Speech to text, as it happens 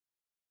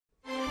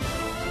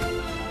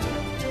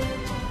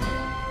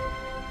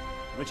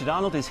Richard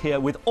Arnold is here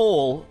with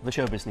all the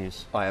showbiz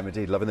news. I am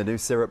indeed loving the new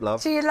syrup,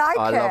 love. Do you like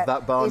it? I love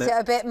that, Barnet. Is it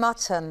a bit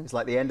mutton? It's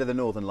like the end of the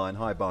Northern Line.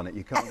 Hi, Barnet.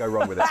 You can't go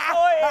wrong with it.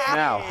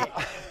 Now...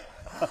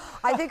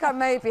 I think I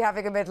may be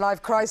having a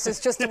midlife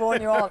crisis, just to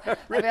warn you all.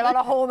 There'll be a lot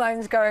of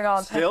hormones going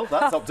on. Still,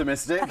 that's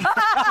optimistic.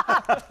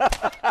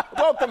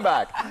 Welcome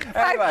back.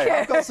 Anyway,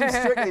 I've got some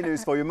Strictly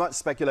news for you. Much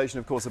speculation,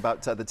 of course,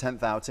 about the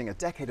 10th outing. A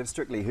decade of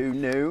Strictly, who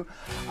knew?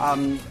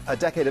 A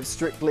decade of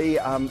Strictly.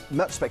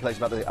 Much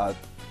speculation about the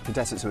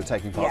contestants who are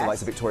taking part. Yes. The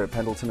likes of Victoria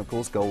Pendleton, of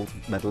course, gold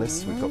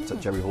medalists. We've got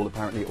Jerry Hall,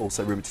 apparently,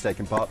 also rumoured to take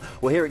part.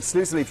 Well, here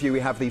exclusively for you, we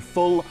have the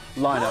full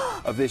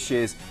lineup of this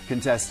year's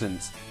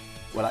contestants.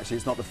 Well, actually,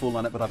 it's not the full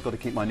lineup, but I've got to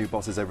keep my new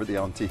bosses over at the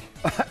Auntie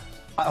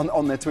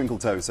on their twinkle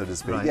toes, so to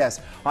speak. Right. Yes,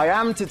 I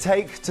am to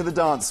take to the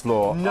dance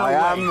floor. No I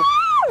am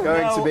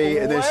going to be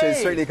in this year's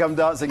way. Strictly Come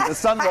Dancing. The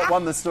Sun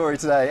won the story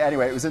today.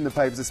 Anyway, it was in the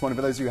papers this morning.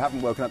 For those of you who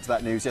haven't woken up to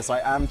that news, yes, I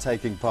am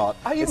taking part.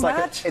 Are you it's mad?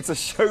 Like it's a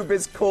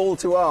showbiz call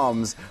to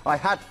arms. I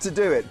had to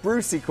do it.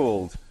 Brucey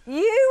called. You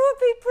would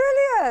be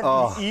brilliant.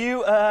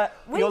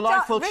 Oh. Your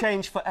life will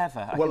change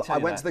forever. I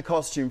went to the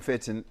costume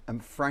fit and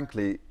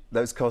frankly,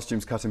 those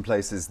costumes cut in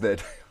places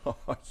that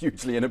are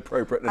hugely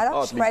inappropriate and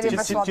hardly ready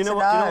decent. for Do you know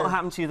what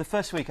happened to you? The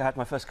first week I had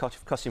my first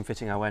costume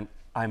fitting, I went,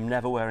 I'm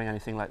never wearing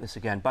anything like this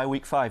again. By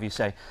week 5, you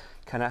say,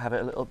 can I have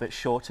it a little bit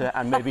shorter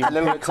and maybe a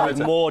little bit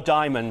with more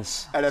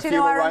diamonds? And a Do few you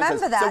know, more I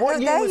remember rhymes. that. So what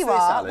Look, year there was you this,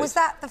 are. Alice? Was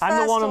that the first?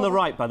 I'm the one on the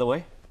right, by the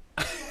way.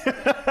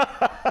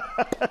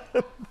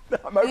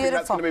 I'm hoping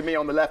that's going to be me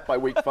on the left by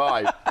week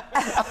 5.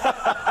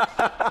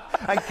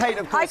 And Kate,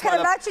 of course, I can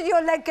imagine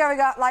your leg going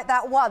up like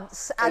that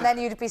once, and then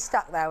you'd be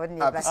stuck there, wouldn't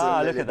you?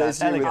 Absolutely. Look at that.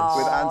 There's you with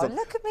Anton.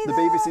 Look at me the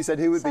there. BBC said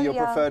who would be your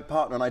young. preferred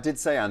partner, and I did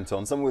say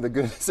Anton, someone with a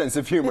good sense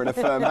of humour and a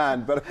firm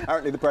hand, but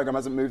apparently the programme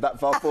hasn't moved that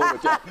far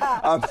forward yet.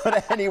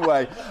 But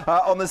anyway,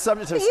 on the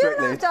subject of You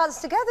Strictly... and I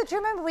danced together. Do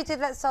you remember we did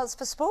Let's Dance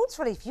for Sports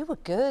Relief? You were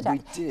good.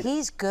 We did.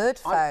 He's good,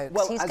 folks.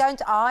 Well, He's going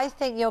to... I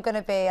think you're going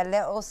to be a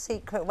little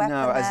secret weapon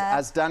No, there.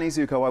 as Danny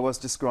Zuko, I was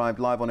described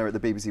live on air at the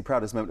BBC.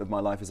 Proudest moment of my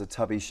life is a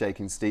tubby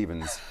shaking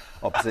Stevens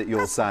opposite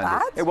your Sandy.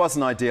 bad. It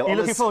wasn't ideal. Are you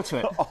looking forward to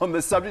it? On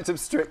the subject of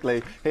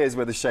Strictly, here's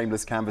where the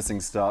shameless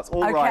canvassing starts.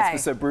 All Okay. rights for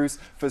Sir Bruce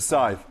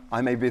Forsyth.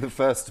 I may be the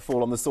first to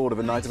fall on the sword of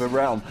a knight of a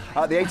realm.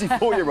 The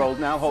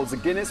 84-year-old now holds a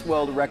Guinness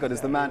World Record as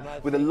the man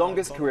with the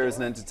longest career as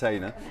an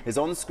entertainer. His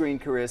on-screen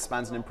career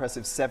spans an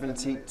impressive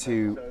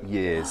 72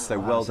 years. So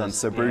well done,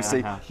 Sir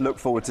Brucey. Look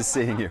forward to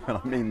seeing you, and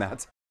I mean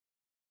that.